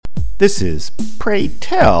This is Pray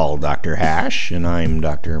Tell, Dr. Hash, and I'm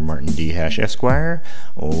Dr. Martin D. Hash, Esquire,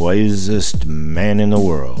 wisest man in the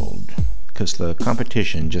world. 'Cause the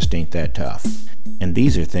competition just ain't that tough. And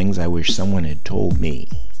these are things I wish someone had told me.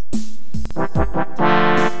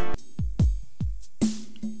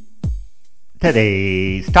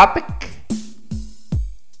 Today's topic: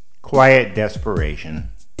 Quiet Desperation.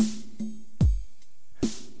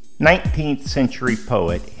 19th century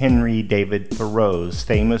poet Henry David Thoreau's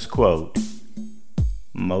famous quote,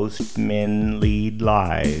 "Most men lead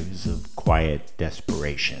lives of quiet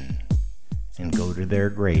desperation and go to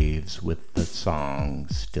their graves with the song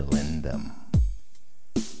still in them,"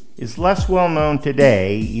 is less well known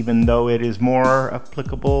today, even though it is more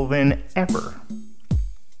applicable than ever.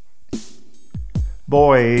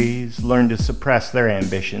 Boys learn to suppress their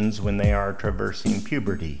ambitions when they are traversing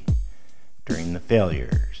puberty, during the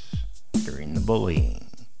failures, during the bullying,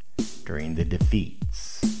 during the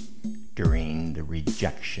defeats, during the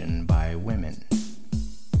rejection by women.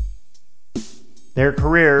 Their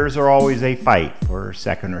careers are always a fight for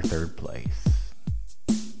second or third place.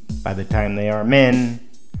 By the time they are men,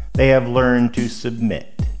 they have learned to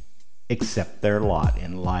submit, accept their lot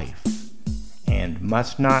in life, and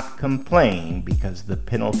must not complain because the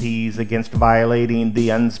penalties against violating the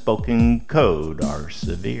unspoken code are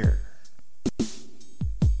severe.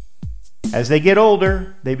 As they get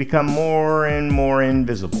older, they become more and more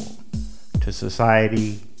invisible to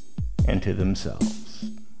society and to themselves.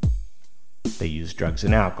 They use drugs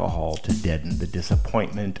and alcohol to deaden the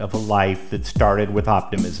disappointment of a life that started with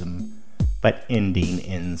optimism, but ending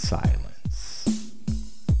in silence.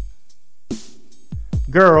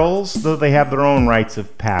 Girls, though they have their own rites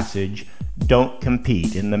of passage, don't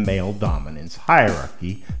compete in the male dominance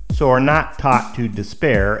hierarchy, so are not taught to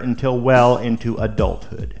despair until well into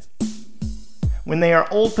adulthood. When they are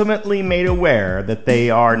ultimately made aware that they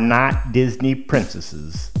are not Disney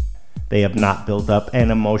princesses, they have not built up an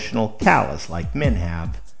emotional callus like men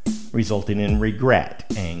have, resulting in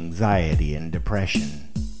regret, anxiety, and depression.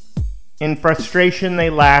 In frustration, they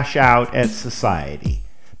lash out at society,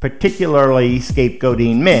 particularly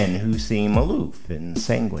scapegoating men who seem aloof and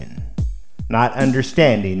sanguine, not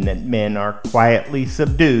understanding that men are quietly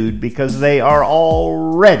subdued because they are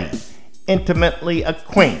already intimately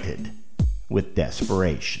acquainted with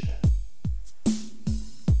desperation.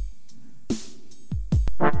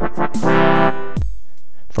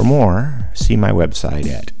 For more, see my website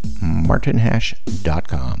at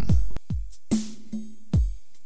martinhash.com.